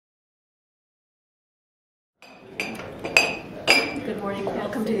Good morning.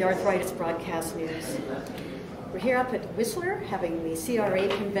 Welcome to the Arthritis Broadcast News. We're here up at Whistler having the CRA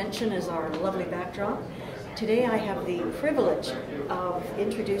convention as our lovely backdrop. Today I have the privilege of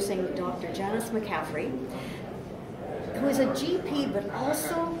introducing Dr. Janis McCaffrey, who is a GP but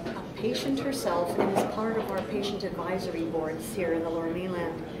also a patient herself and is part of our patient advisory boards here in the Lower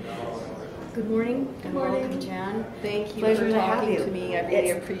Mainland. Good morning. Good morning. Welcome, Jan. Thank you Pleasure for to have talking you. to me. I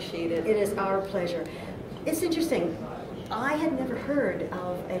really appreciate it. It is our pleasure. It's interesting. I had never heard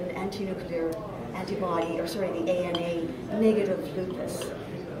of an anti-nuclear antibody, or sorry, the ANA negative lupus.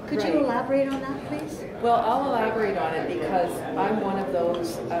 Could you elaborate on that, please? Well, I'll elaborate on it because I'm one of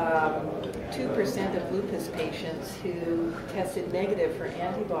those 2% of lupus patients who tested negative for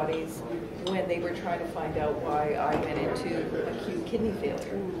antibodies when they were trying to find out why I went into acute kidney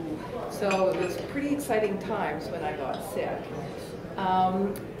failure. So it was pretty exciting times when I got sick.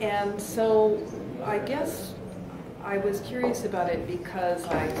 And so I guess I was curious about it because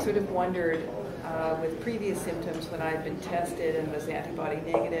I sort of wondered with previous symptoms when I'd been tested and was antibody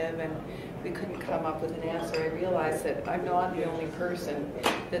negative and we couldn't come up with an answer, I realized that I'm not the only person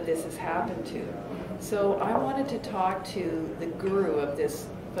that this has happened to. So I wanted to talk to the guru of this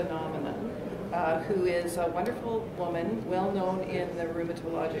phenomenon, who is a wonderful woman, well known in the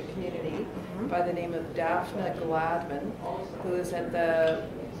rheumatologic community, by the name of Daphne Gladman, who is at the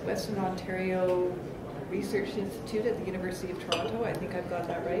Western Ontario Research Institute at the University of Toronto. I think I've got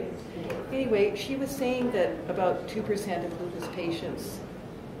that right. Anyway, she was saying that about 2% of lupus patients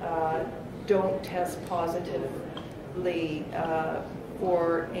don't test positively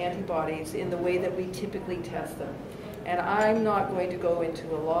for antibodies in the way that we typically test them. And I'm not going to go into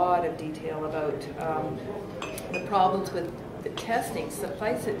a lot of detail about the problems with the testing.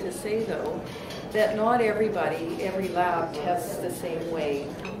 Suffice it to say, though, that not everybody, every lab tests the same way,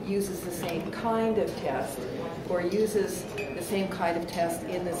 uses the same kind of test, or uses the same kind of test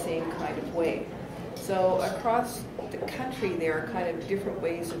in the same kind of way. So across the country, there are kind of different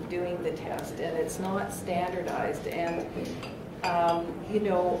ways of doing the test, and it's not standardized. And you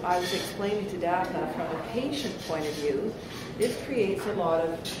know, I was explaining to Daphne from a patient point of view, this creates a lot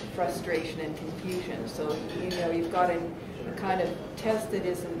of frustration and confusion. So, you know, you've got a kind of test that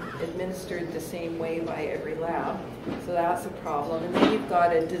isn't administered the same way by every lab, so that's a problem. And then you've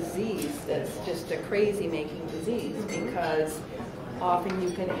got a disease that's just a crazy-making disease, because often you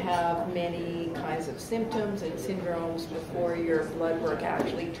can have many kinds of symptoms and syndromes before your blood work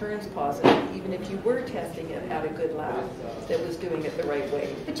actually turns positive, even if you were testing it at a good lab that was doing it the right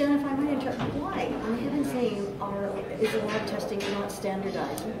way. But Jen, if I might interrupt, why? On heaven's sake, is the lab testing not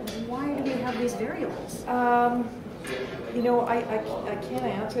standardized? Why do we have these variables? You know, I can't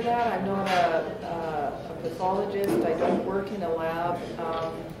answer that. I'm not a pathologist. I don't work in a lab.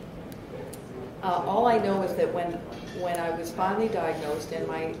 All I know is that when I was finally diagnosed and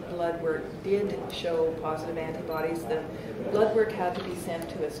my blood work did show positive antibodies, the blood work had to be sent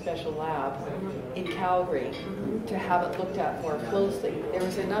to a special lab in Calgary to have it looked at more closely. There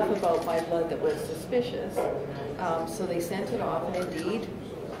was enough about my blood that was suspicious, so they sent it off, and indeed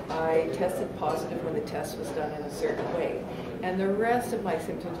I tested positive when the test was done in a certain way. And the rest of my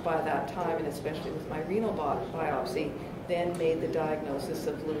symptoms by that time, and especially with my renal biopsy, then made the diagnosis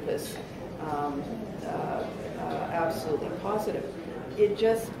of lupus absolutely positive. It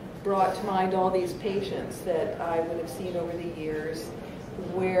just brought to mind all these patients that I would have seen over the years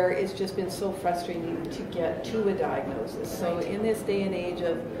where it's just been so frustrating to get to a diagnosis. So in this day and age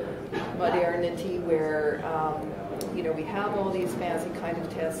of modernity where you know, we have all these fancy kind of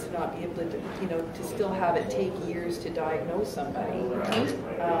tests, to not be able to, you know, to still have it take years to diagnose somebody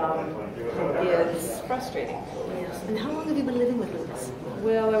is frustrating. Yes. And how long have you been living with lupus?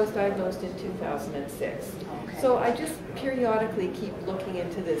 Well, I was diagnosed in 2006. Okay. So I just periodically keep looking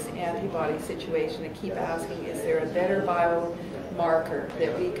into this antibody situation and keep asking, is there a better biomarker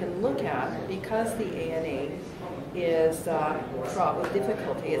that we can look at, because the ANA is fraught with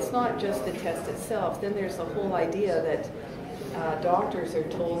difficulty. It's not just the test itself. Then there's the whole idea that doctors are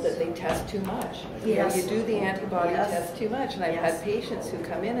told that they test too much. Yes. You know, you do the antibody test too much. And I've had patients who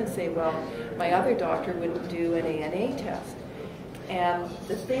come in and say, well, my other doctor wouldn't do an ANA test. And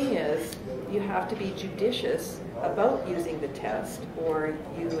the thing is, you have to be judicious about using the test, or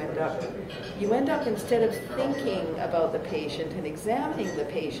you end up instead of thinking about the patient and examining the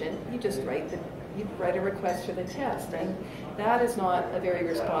patient, you just write a request for the test. And that is not a very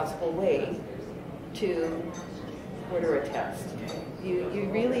responsible way to order a test. You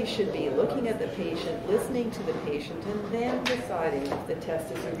really should be looking at the patient, listening to the patient, and then deciding if the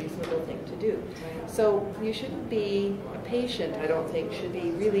test is a reasonable thing to do. So you shouldn't be, a patient, I don't think, should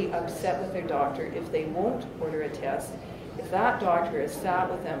be really upset with their doctor if they won't order a test. If that doctor has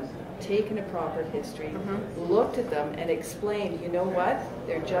sat with them, taken a proper history, looked at them, and explained, you know what,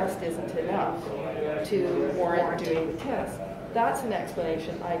 there just isn't enough to warrant doing the test. That's an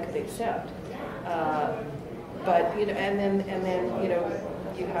explanation I could accept. But, you know, and then, you know,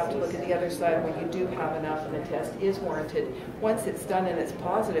 you have to look at the other side when you do have enough and the test is warranted. Once it's done and it's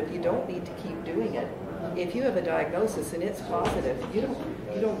positive, you don't need to keep doing it. If you have a diagnosis and it's positive, you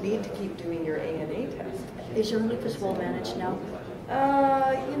don't need to keep doing your ANA test. Is your lupus well managed now?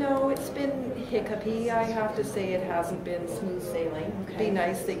 You know, it's been hiccupy. I have to say it hasn't been smooth sailing. It'd be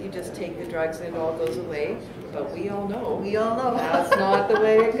nice that you just take the drugs and it all goes away, but we all know. We all know. That's not the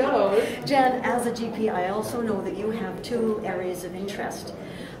way it goes. Jen, as a GP, I also know that you have two areas of interest,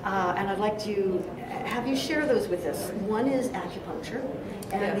 and I'd like to have you share those with us. One is acupuncture,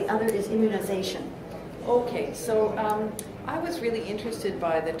 and the other is immunization. Okay, so I was really interested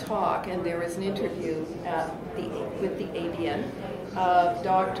by the talk, and there was an interview with the ABN of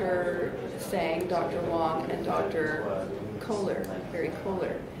Dr. Sang, Dr. Wong, and Dr. Kohler, Barry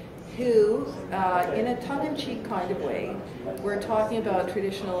Kohler, who, in a tongue-in-cheek kind of way, were talking about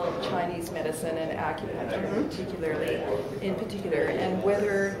traditional Chinese medicine and acupuncture, in particular, and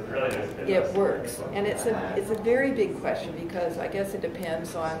whether it works. And it's a very big question because I guess it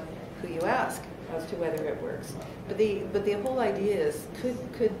depends on who you ask as to whether it works. But the whole idea is,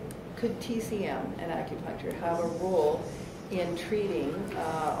 could TCM and acupuncture have a role in treating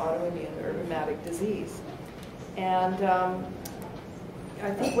autoimmune or rheumatic disease? And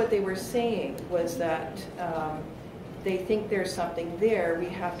I think what they were saying was that they think there's something there. We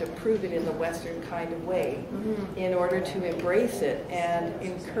have to prove it in the Western kind of way in order to embrace it and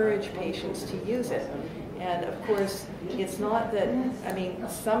encourage patients to use it. And of course, it's not that, I mean,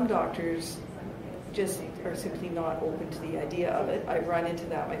 some doctors just are simply not open to the idea of it. I've run into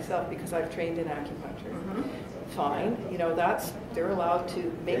that myself because I've trained in acupuncture. Fine, you know, they're allowed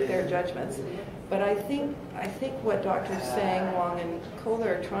to make their judgments. But I think what Drs. Sang, Wong, and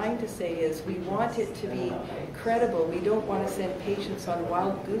Kohler are trying to say is we want it to be credible. We don't want to send patients on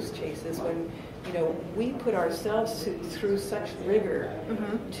wild goose chases when, you know, we put ourselves through such rigor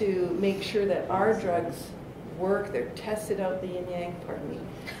to make sure that our drugs work, they're tested out the yin-yang, pardon me,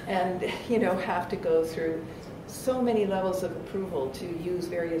 and, you know, have to go through so many levels of approval to use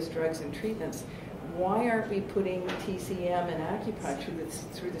various drugs and treatments. Why aren't we putting TCM and acupuncture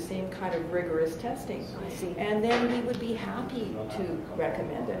through the same kind of rigorous testing? And then we would be happy to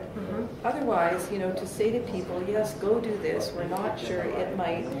recommend it. Otherwise, you know, to say to people, yes, go do this, we're not sure it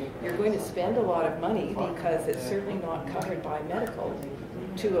might, you're going to spend a lot of money because it's certainly not covered by medical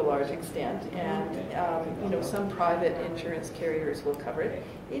to a large extent, and you know, some private insurance carriers will cover it.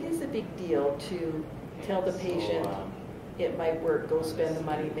 It is a big deal to tell the patient it might work, go spend the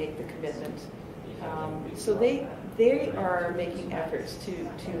money, make the commitment. So they are making efforts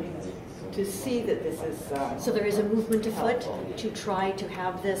to see that this is so there is a movement afoot to try to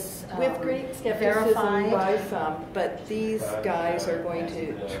have this with great skepticism by some, but these guys are going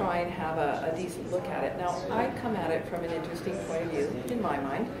to try and have a decent look at it. Now, I come at it from an interesting point of view, in my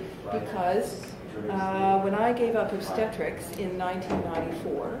mind, because when I gave up obstetrics in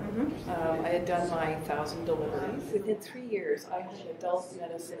 1994, I had done my 1,000 deliveries. Within 3 years, I had an adult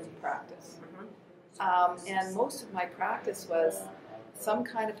medicine practice. And most of my practice was some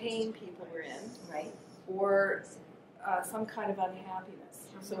kind of pain people were in, or some kind of unhappiness.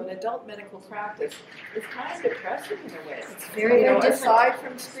 So an adult medical practice is kind of depressing in a way. It's very, very different. Aside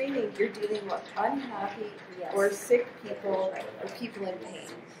from screening, you're dealing with unhappy or sick people or people in pain.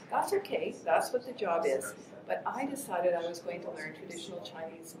 That's okay. That's what the job is. But I decided I was going to learn traditional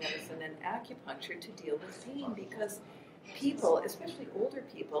Chinese medicine and acupuncture to deal with pain because people, especially older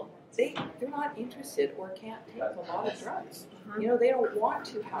people, they're not interested or can't take a lot of drugs. You know, they don't want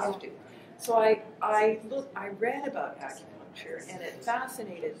to have to. So I read about acupuncture and it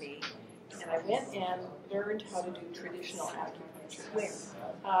fascinated me, and I went and learned how to do traditional acupuncture.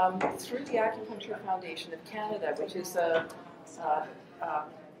 Where? Through the Acupuncture Foundation of Canada, which is a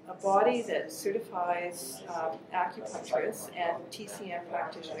body that certifies acupuncturists and TCM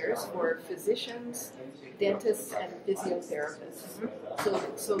practitioners for physicians, dentists, and physiotherapists.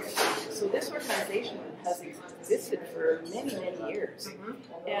 So this organization has existed for many, many years.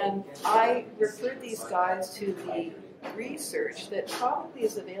 And I referred these guys to the research that probably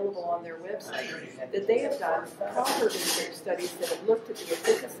is available on their website, that they have done proper research studies that have looked at the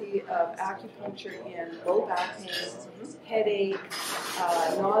efficacy of acupuncture in low back pain, headache,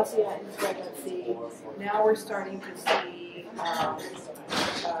 nausea in pregnancy. Now we're starting to see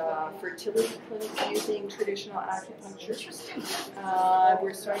fertility clinics using traditional acupuncture.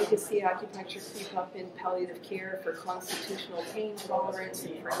 We're starting to see acupuncture creep up in palliative care for constitutional pain tolerance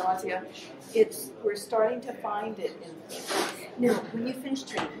and for nausea. We're starting to find it in things. Now, when you finished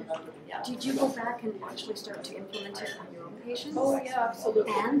training, did you go back and actually start to implement it on your own patients? Oh yeah,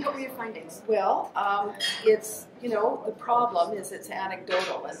 absolutely. And what were your findings? Well, it's, the problem is it's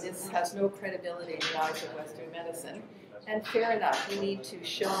anecdotal, and this has no credibility in the eyes of Western medicine. And fair enough, we need to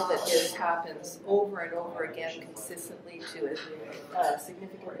show that this happens over and over again consistently to a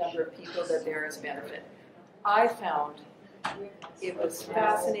significant number of people, that there is benefit. I found it was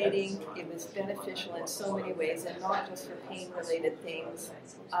fascinating, it was beneficial in so many ways, and not just for pain-related things,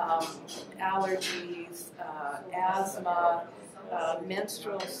 allergies, asthma,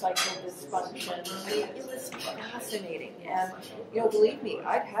 menstrual cycle dysfunction. It was fascinating. And, believe me,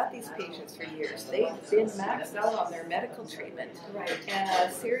 I've had these patients for years. They've been maxed out on their medical treatment. Right. And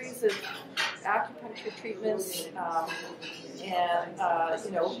a series of acupuncture treatments,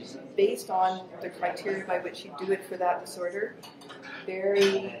 based on the criteria by which you do it for that disorder,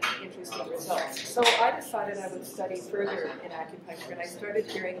 very interesting results. So I decided I would study further in acupuncture, and I started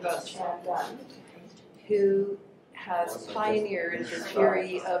hearing about Chan Gunn, who has pioneered the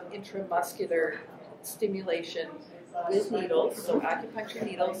theory of intramuscular stimulation with needles, so acupuncture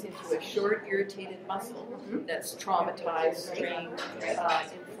needles into a short, irritated muscle that's traumatized, strained,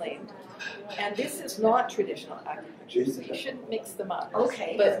 inflamed. And this is not traditional acupuncture, so you shouldn't mix them up.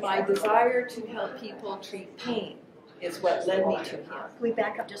 Okay. But my desire to help people treat pain is what led me to him. Can we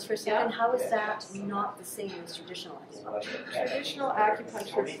back up just for a second? Yeah. How is that not the same as traditional acupuncture? Traditional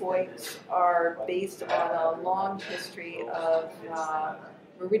acupuncture points are based on a long history of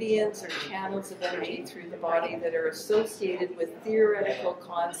meridians or channels of energy through the body that are associated with theoretical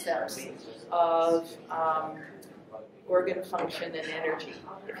concepts of organ function and energy,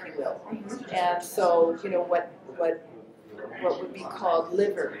 if you will. And so, what would be called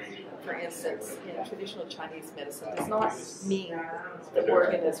liver, for instance, in traditional Chinese medicine, does not mean the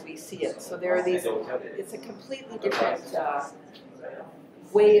organ as we see it. So there are these, it's a completely different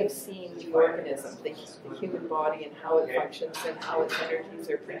way of seeing the organism, the human body, and how it functions and how its energies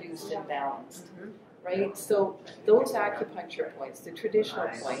are produced and balanced. Right? So those acupuncture points, the traditional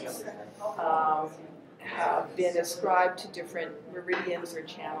points, have been ascribed to different meridians or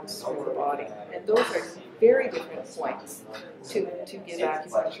channels through the body. And those are very different points to give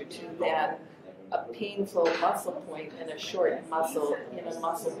acupuncture to than a painful muscle point and a short muscle in a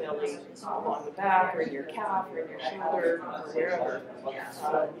muscle belly along the back or in your calf or in your shoulder or wherever,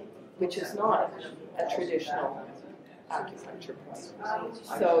 which is not a traditional acupuncture point.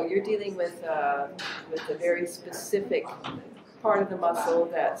 So you're dealing with a very specific part of the muscle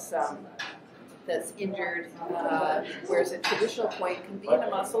that's injured, whereas a traditional point can be in a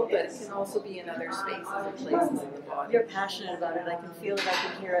muscle, but it can also be in other spaces and places in the body. You're passionate about it. I can feel it. I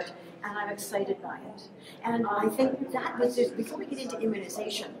can hear it. And I'm excited by it. And I think that was just, before we get into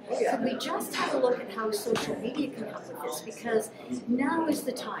immunization, could we just have a look at how social media can help with this? Because now is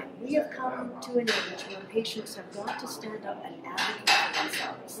the time. We have come to an age where patients have got to stand up and advocate for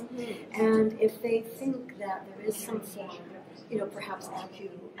themselves. And if they think that there is some form, perhaps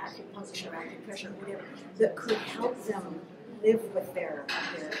acupuncture, acupressure, whatever, that could help them live with their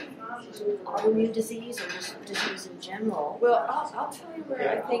autoimmune disease or just disease in general. Well, I'll tell you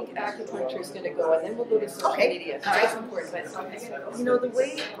where I think acupuncture is going to go, and then we'll go to social media. That's important. But, the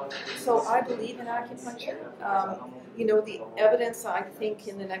way, so I believe in acupuncture. The evidence, I think,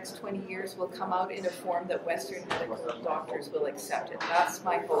 in the next 20 years will come out in a form that Western medical doctors will accept it. That's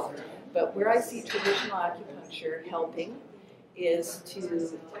my hope. But where I see traditional acupuncture helping is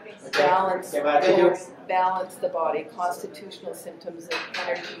to balance the body, constitutional symptoms of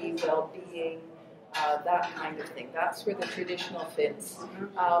energy, well-being, that kind of thing. That's where the traditional fits.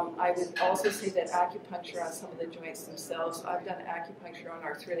 I would also say that acupuncture on some of the joints themselves, I've done acupuncture on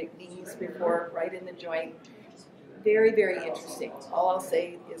arthritic knees before, right in the joint. Very, very interesting. All I'll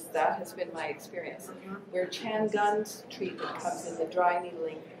say is that has been my experience. Where Chan Gunn's treatment comes in, the dry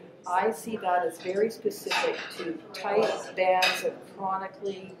needling, I see that as very specific to tight bands of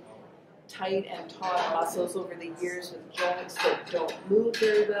chronically tight and taut muscles over the years with joints that don't move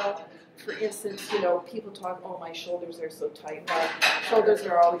very well. For instance, people talk, oh, my shoulders are so tight. My shoulders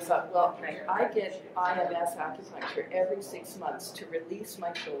are always up. Well, I get IMS acupuncture every 6 months to release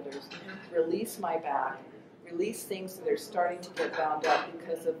my shoulders, release my back, release things that are starting to get bound up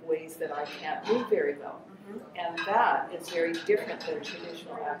because of ways that I can't move very well. And that is very different than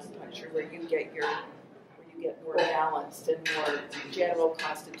traditional acupuncture, where you get more balanced and more general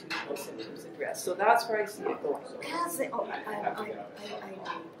constitutional symptoms addressed. So that's where I see it going.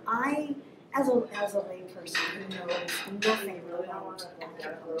 I as a layperson who knows nothing about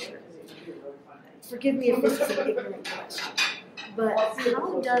acupuncture, forgive me if this is an ignorant question, but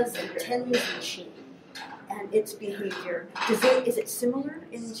how does the TENS machine and its behavior, is it similar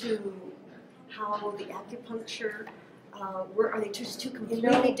into how the acupuncture, are they just two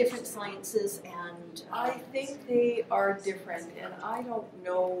completely different sciences? And I think they are different, and I don't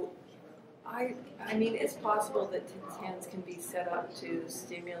know. I mean, it's possible that TENS can be set up to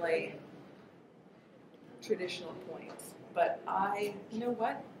stimulate traditional points, but you know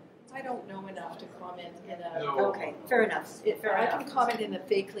what? I don't know enough to comment in a. Okay, fair enough. I can comment in a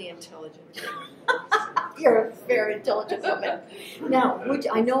fakely intelligent way. You're a very intelligent woman. Now,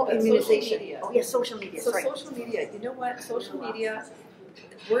 I know immunization. Oh, yes, social media. So social media, you know what? Social media,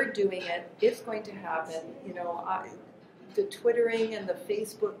 we're doing it. It's going to happen. You know, the Twittering and the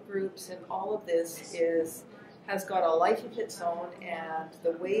Facebook groups and all of this has got a life of its own, and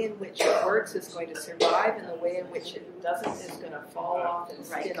the way in which it works is going to survive, and the way in which it doesn't is going to fall off and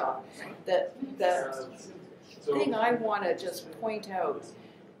spin off. The thing I want to just point out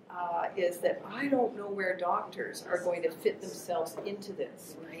is that I don't know where doctors are going to fit themselves into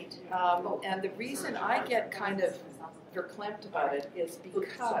this. And the reason I get kind of verklempt about it is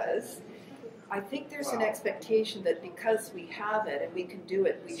because I think there's an expectation that because we have it and we can do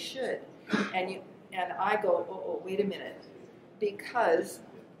it, we should. And I go, oh, wait a minute, because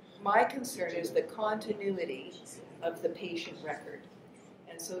my concern is the continuity of the patient record.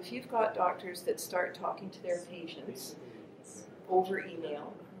 And so if you've got doctors that start talking to their patients over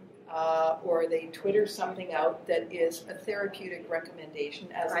email, or they Twitter something out that is a therapeutic recommendation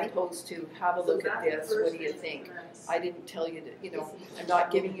as opposed to have a look at this, what do you think? I didn't tell you to, I'm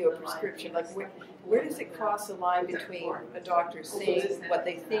not giving you a prescription. Like, where does it cross the line between a doctor saying what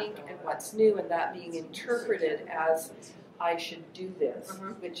they think and what's new, and that being interpreted as I should do this,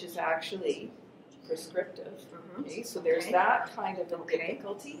 which is actually prescriptive? Okay, so there's that kind of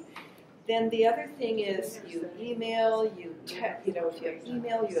difficulty. Then the other thing is you email, if you have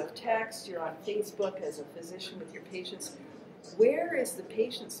email, you have text, you're on Facebook as a physician with your patients. Where is the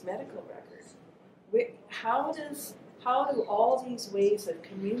patient's medical record? How do all these ways of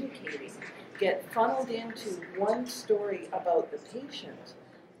communicating get funneled into one story about the patient?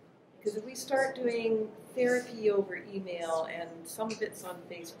 Because if we start doing therapy over email and some of it's on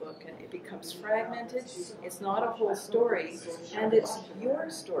Facebook and it becomes fragmented, it's not a whole story, and it's your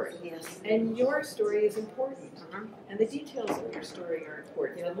story. And your story is important. And the details of your story are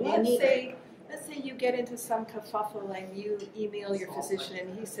important. And let's say you get into some kerfuffle and you email your physician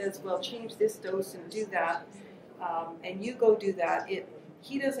and he says, well, change this dose and do that, and you go do that.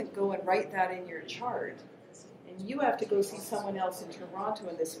 He doesn't go and write that in your chart. And you have to go see someone else in Toronto,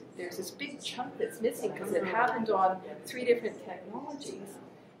 and there's this big chunk that's missing because it happened on 3 different technologies.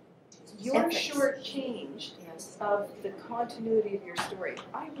 You're shortchanged of the continuity of your story.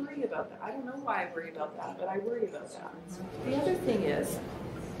 I worry about that. I don't know why I worry about that, but I worry about that. The other thing is,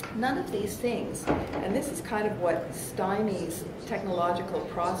 none of these things, and this is kind of what stymies technological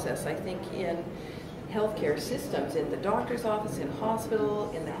process, I think, in healthcare systems, in the doctor's office, in hospital,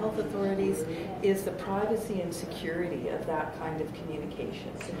 in the health authorities, is the privacy and security of that kind of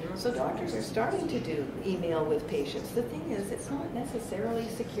communication. So doctors are starting to do email with patients. The thing is, it's not necessarily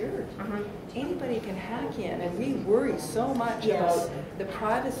secured. Anybody can hack in, and we worry so much about the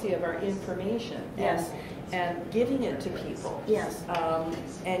privacy of our information and giving it to people.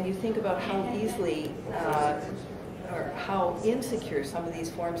 And you think about how easily or how insecure some of these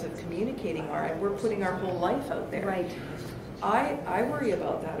forms of communicating are, and we're putting our whole life out there. I worry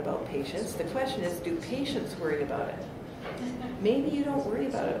about that about patients. The question is, do patients worry about it? Maybe you don't worry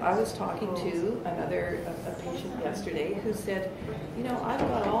about it. I was talking to a patient yesterday who said, I've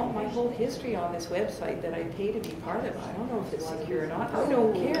got my whole history on this website that I pay to be part of. I don't know if it's secure or not. I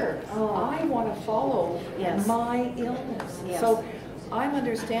don't care. I want to follow my illness. So I'm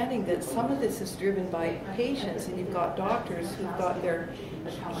understanding that some of this is driven by patients, and you've got doctors who've got their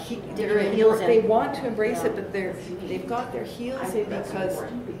heels in. They want to embrace it, but they've got their heels in because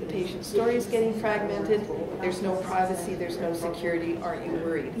the patient's story is getting fragmented. There's no privacy. There's no security. Aren't you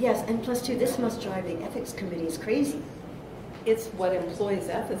worried? Yes, and plus too, this must drive the ethics committees crazy. It's what employs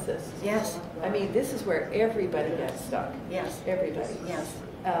ethicists. I mean, this is where everybody gets stuck. Everybody.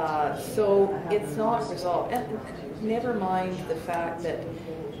 So it's not resolved. And never mind the fact that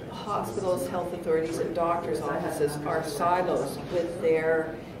hospitals, health authorities, and doctors' offices are silos with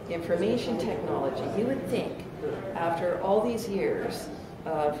their information technology. You would think after all these years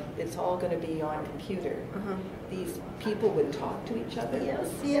of it's all going to be on computer, these people would talk to each other. Yes.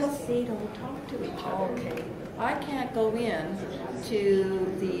 They don't talk to each other. Okay. I can't go in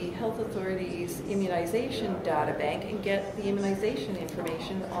to the health authority's immunization data bank and get the immunization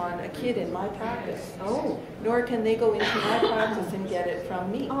information on a kid in my practice. Oh. Nor can they go into my practice and get it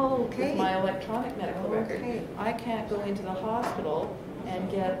from me with my electronic medical record. I can't go into the hospital and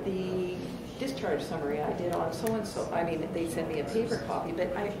get the discharge summary I did on so-and-so. I mean, they send me a paper copy,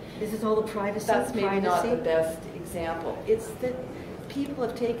 but This is all the privacy. that's maybe not the best example. It's that people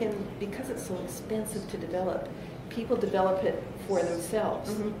have taken, because it's so expensive to develop, people develop it for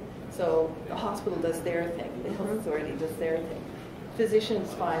themselves. So the hospital does their thing, the health authority does their thing.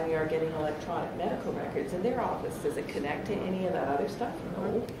 Physicians finally are getting electronic medical records in their office. Does it connect to any of that other stuff?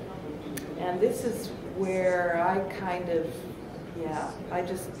 No. And this is where I kind of,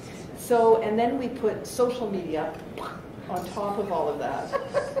 and then we put social media on top of all of that.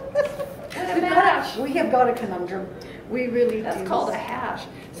 We have got a conundrum. We really do. That's called a hash.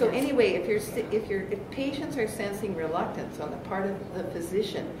 So anyway, if patients are sensing reluctance on the part of the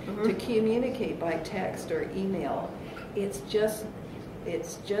physician to communicate by text or email, it's just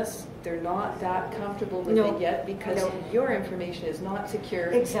they're not that comfortable with it yet because your information is not secure.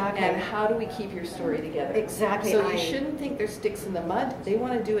 Exactly. And how do we keep your story together? Exactly. So you shouldn't think they're sticks in the mud. They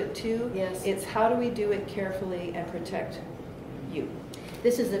want to do it too. Yes. It's how do we do it carefully and protect you.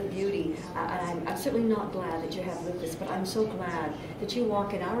 This is the beauty. I'm certainly not glad that you have lupus, but I'm so glad that you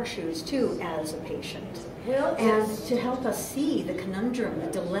walk in our shoes too as a patient. Well, and to help us see the conundrum, the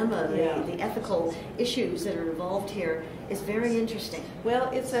dilemma, the ethical issues that are involved here is very interesting. Well,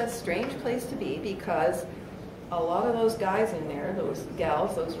 it's a strange place to be because a lot of those guys in there, those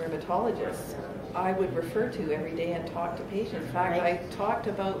gals, those rheumatologists, I would refer to every day and talk to patients. In fact, I talked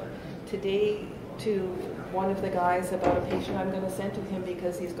about today to one of the guys about a patient I'm going to send to him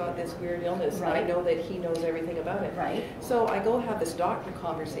because he's got this weird illness and I know that he knows everything about it. So I go have this doctor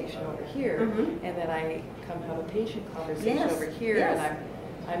conversation over here and then I come have a patient conversation over here and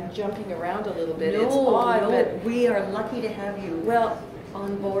I'm jumping around a little bit. It's odd, but we are lucky to have you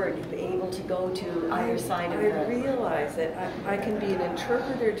on board, able to go to either side of it. I realize that I can be an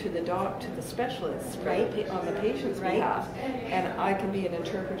interpreter to the specialists on the patient's behalf, and I can be an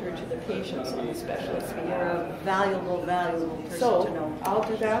interpreter to the patients on the specialist's behalf. You're a valuable person to know. I'll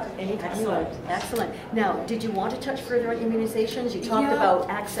do that anytime you like. Excellent. Now, did you want to touch further on immunizations? You talked about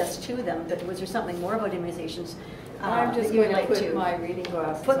access to them, but was there something more about immunizations? I'm just going to put my reading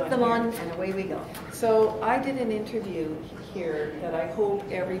glasses on. Put them on, and away we go. So I did an interview here that I hope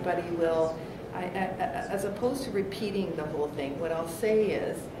everybody will, as opposed to repeating the whole thing, what I'll say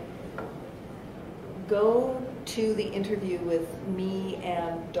is, go to the interview with me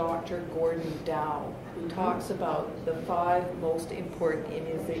and Dr. Gordon Dow, who talks about the 5 most important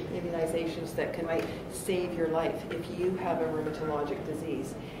immunizations that can save your life if you have a rheumatologic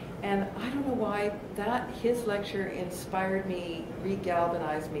disease. And I don't know why his lecture inspired me,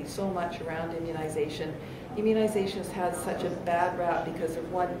 re-galvanized me so much around immunization. Immunizations had such a bad rap because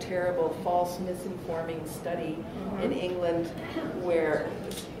of one terrible false misinforming study in England where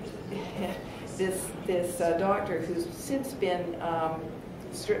this doctor who's since been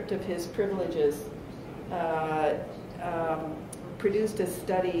stripped of his privileges produced a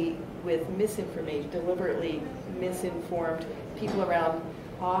study with misinformation, deliberately misinformed people around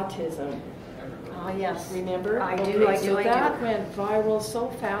autism. Yes. Remember? I do. So that went viral so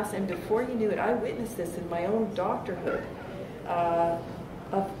fast, and before you knew it, I witnessed this in my own doctorhood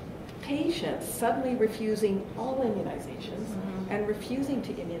of patients suddenly refusing all immunizations and refusing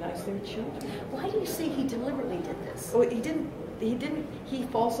to immunize their children. Why do you say he deliberately did this? Oh, he didn't. He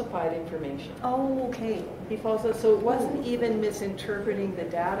falsified information. Oh, okay. He falsified. So it wasn't even misinterpreting the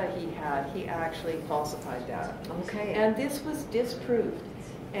data he had. He actually falsified data. Okay. And this was disproved.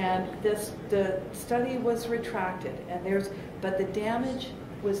 And the study was retracted, but the damage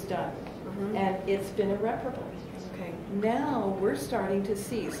was done, and it's been irreparable. Okay. Now we're starting to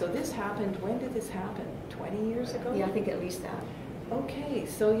see. So this happened. When did this happen? 20 years ago? Yeah, I think at least that. Okay,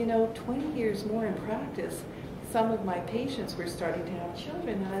 so 20 years more in practice, some of my patients were starting to have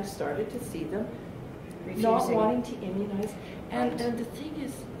children, and I started to see them not wanting to immunize. And the thing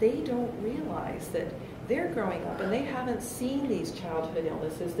is, they don't realize that they're growing up and they haven't seen these childhood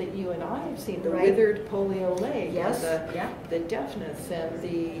illnesses that you and I have seen, the withered polio leg, the deafness, and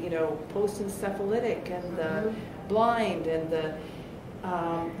the post-encephalitic, and the blind, and the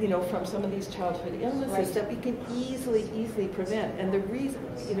from some of these childhood illnesses that we can easily prevent. And the reason,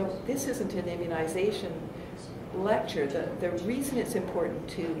 this isn't an immunization lecture, the reason it's important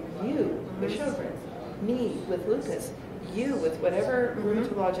to you with Sjogren's, me with lupus, you with whatever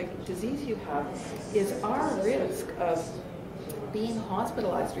rheumatologic disease you have, is our risk of being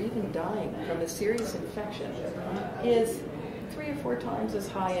hospitalized or even dying from a serious infection is 3 or 4 times as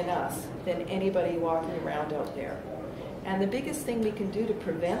high in us than anybody walking around out there. And the biggest thing we can do to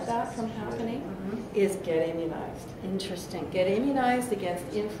prevent that from happening is get immunized. Interesting. Get immunized against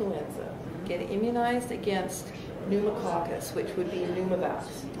influenza. Get immunized against pneumococcus, which would be pneumovax,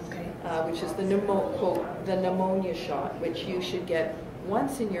 which is the pneumonia shot, which you should get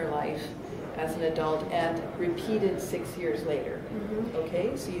once in your life as an adult and repeated 6 years later.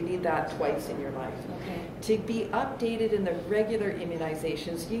 Okay, so you need that twice in your life. To be updated in the regular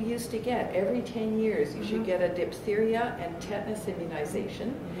immunizations you used to get every 10 years, you should get a diphtheria and tetanus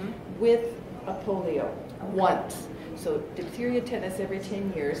immunization with a polio once. So diphtheria, tetanus every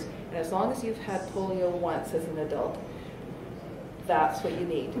 10 years, and as long as you've had polio once as an adult, that's what you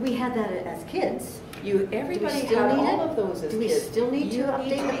need. We had that as kids. Everybody had all of those as kids. Do we still need to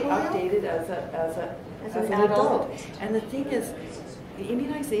update the polio? Updated as an adult. And the thing is, the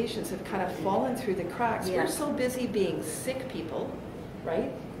immunizations have kind of fallen through the cracks. We're so busy being sick people,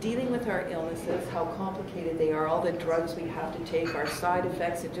 right? Dealing with our illnesses, how complicated they are, all the drugs we have to take, our side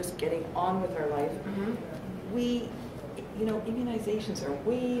effects, and just getting on with our life. Immunizations are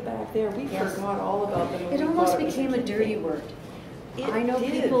way back there. We forgot all about them. It almost became a dirty word. I know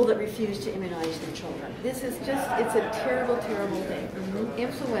people that refuse to immunize their children. It's a terrible, terrible thing.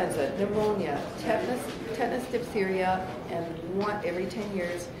 Influenza, pneumonia, tetanus, diphtheria, and one every 10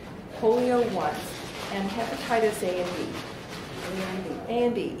 years, polio once, and hepatitis A and B. A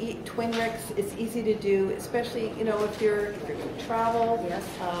and B. Twinrix is easy to do, especially if you're going to travel.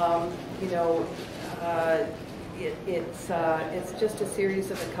 It's just a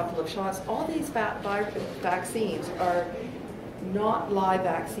series of a couple of shots. All these vaccines are not live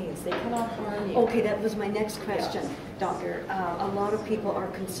vaccines. They cannot harm you. Okay, that was my next question, Doctor. A lot of people are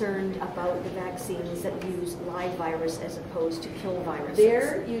concerned about the vaccines that use live virus as opposed to kill viruses.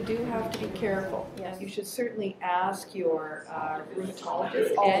 There, you do have to be careful. Yes. You should certainly ask your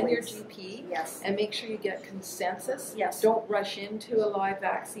rheumatologist and your GP, and make sure you get consensus. Don't rush into a live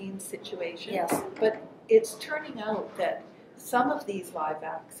vaccine situation. But it's turning out that some of these live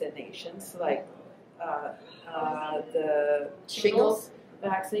vaccinations, like the shingles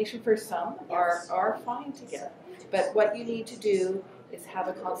vaccination for some are fine to get. But what you need to do is have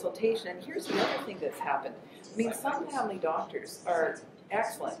a consultation. And here's the other thing that's happened. I mean, some family doctors are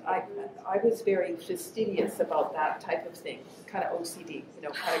excellent. I was very fastidious about that type of thing, kind of OCD,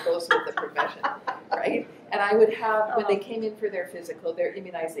 kind of goes with the profession, right? And I would have, when they came in for their physical, their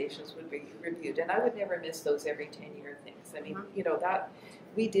immunizations would be reviewed. And I would never miss those every 10-year things. I mean,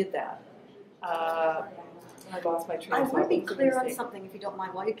 we did that. I lost my train of thought. I want to be clear on something, if you don't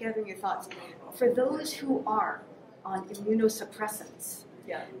mind, while you're gathering your thoughts. For those who are on immunosuppressants,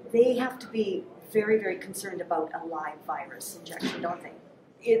 they have to be very, very concerned about a live virus injection, don't they?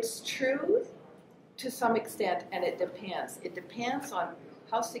 It's true to some extent, and it depends. It depends on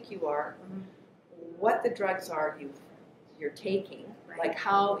how sick you are, what the drugs are you're taking, like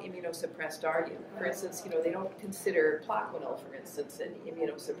how immunosuppressed are you. For instance, they don't consider Plaquenil, for instance, an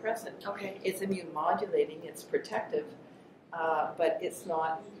immunosuppressant. It's immune modulating, it's protective, but it's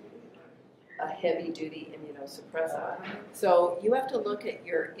not a heavy-duty immunosuppressant. So you have to look at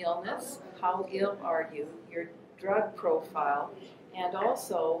your illness, how ill are you, your drug profile, and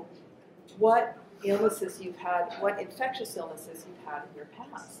also what illnesses you've had, what infectious illnesses you've had in your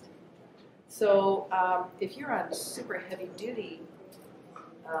past. So if you're on super heavy-duty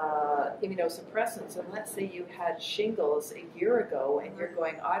immunosuppressants, and let's say you had shingles a year ago, and you're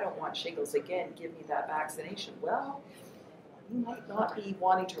going, I don't want shingles again, give me that vaccination. Well, you might not be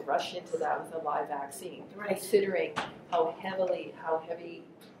wanting to rush into that with a live vaccine, considering how heavy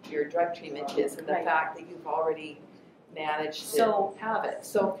your drug treatment is, and the fact that you've already managed to have it.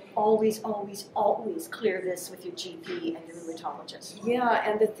 So always, always, always clear this with your GP and your rheumatologist. Yeah,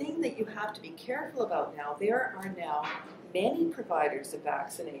 and the thing that you have to be careful about now, there are now many providers of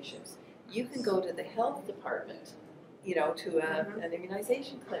vaccinations. You can go to the health department, to an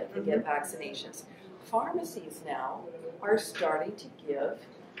immunization clinic and get vaccinations. Pharmacies now are starting to give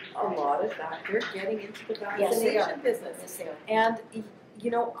a lot of that. They're getting into the vaccination business. Yes, they are. And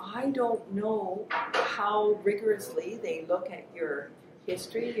I don't know how rigorously they look at your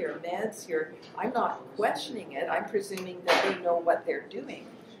history, your meds, I'm not questioning it. I'm presuming that they know what they're doing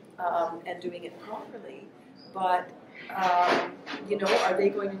and doing it properly. But, are they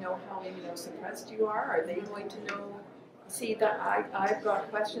going to know how immunosuppressed you are? Are they going to know See, that I've got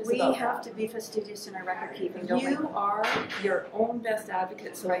questions We about have that. to be fastidious in our record keeping, don't we? You are your own best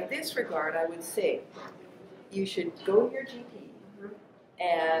advocate. So in this regard, I would say you should go to your GP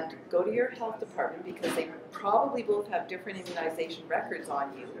and go to your health department because they probably both have different immunization records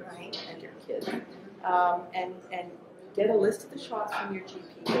on you and your kids. And get a list of the shots from your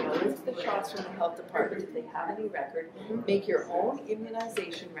GP, get a list of the shots from the health department if they have any record. Make your own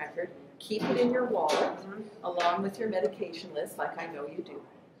immunization record. Keep it in your wallet along with your medication list, like I know you do.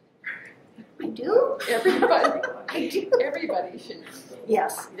 I do? Everybody. I do. Everybody should.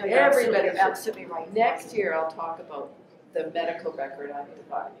 Yes. No, Everybody you're absolutely right. Next year I'll talk about the medical record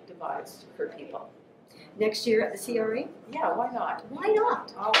I've devised for people. Next year at the CRA? Yeah, why not? Why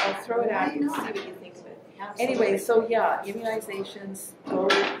not? I'll throw it at you and see what you think of it. Anyway, so yeah, immunizations,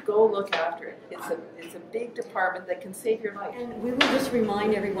 go look after it. It's a big department that can save your life. And we will just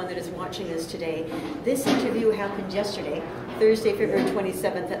remind everyone that is watching this today, this interview happened yesterday, Thursday, February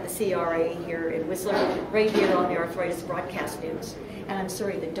 27th at the CRA here in Whistler, right here on the Arthritis Broadcast News. And I'm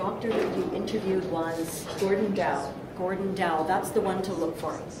sorry, the doctor that you interviewed was Gordon Dow. Gordon Dow, that's the one to look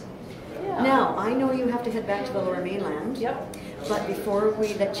for. Yeah. Now, I know you have to head back to the Lower Mainland. Yep. But before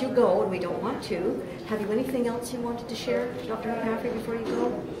we let you go, and we don't want to, have you anything else you wanted to share, Dr. McCaffrey, before you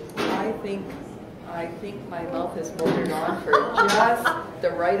go? I think my mouth is motored on for just the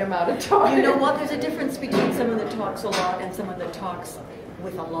right amount of time. You know what? There's a difference between someone that talks a lot and someone that talks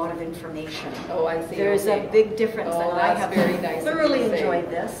with a lot of information. Oh, I see. There's a big difference, Oh, and I that's have very nice thoroughly of you to say. enjoyed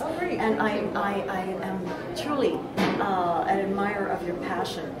this. Oh, great. And I am truly an admirer of your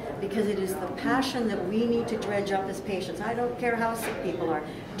passion, because it is the passion that we need to dredge up as patients. I don't care how sick people are.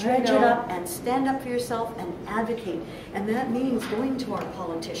 Dredge it up and stand up for yourself and advocate. And that means going to our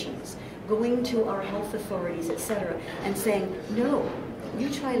politicians, going to our health authorities, etc., and saying, no,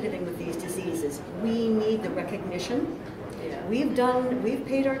 you try living with these diseases. We need the recognition. We've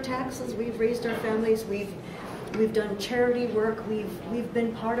paid our taxes, we've raised our families, we've done charity work, we've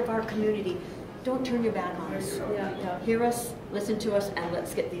been part of our community. Don't turn your back on us. Hear us, listen to us, and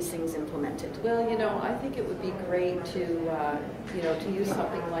let's get these things implemented. Well, you know, I think it would be great to, to use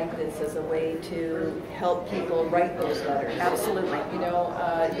something like this as a way to help people write those letters. Absolutely. You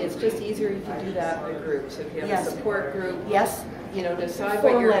know, it's just easier if you do that in a group. So if you have a support group, decide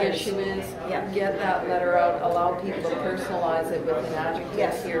what your issue is, get that letter out, allow people to personalize it with an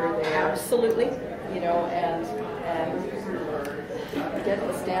adjective here or there. Absolutely. And get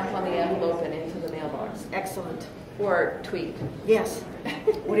the stamp on the envelope and into the mailbox. Excellent. Or tweet. Yes.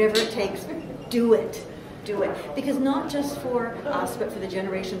 Whatever it takes, do it. Do it. Because not just for us, but for the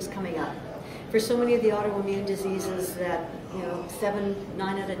generations coming up. For so many of the autoimmune diseases that,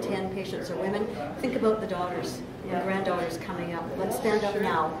 9 out of 10 patients are women, think about the daughters and granddaughters coming up. Let's stand up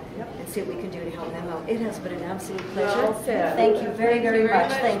now and see what we can do to help them out. It has been an absolute pleasure. Well said. Thank you very, very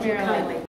much. Thank you Marilyn. kindly.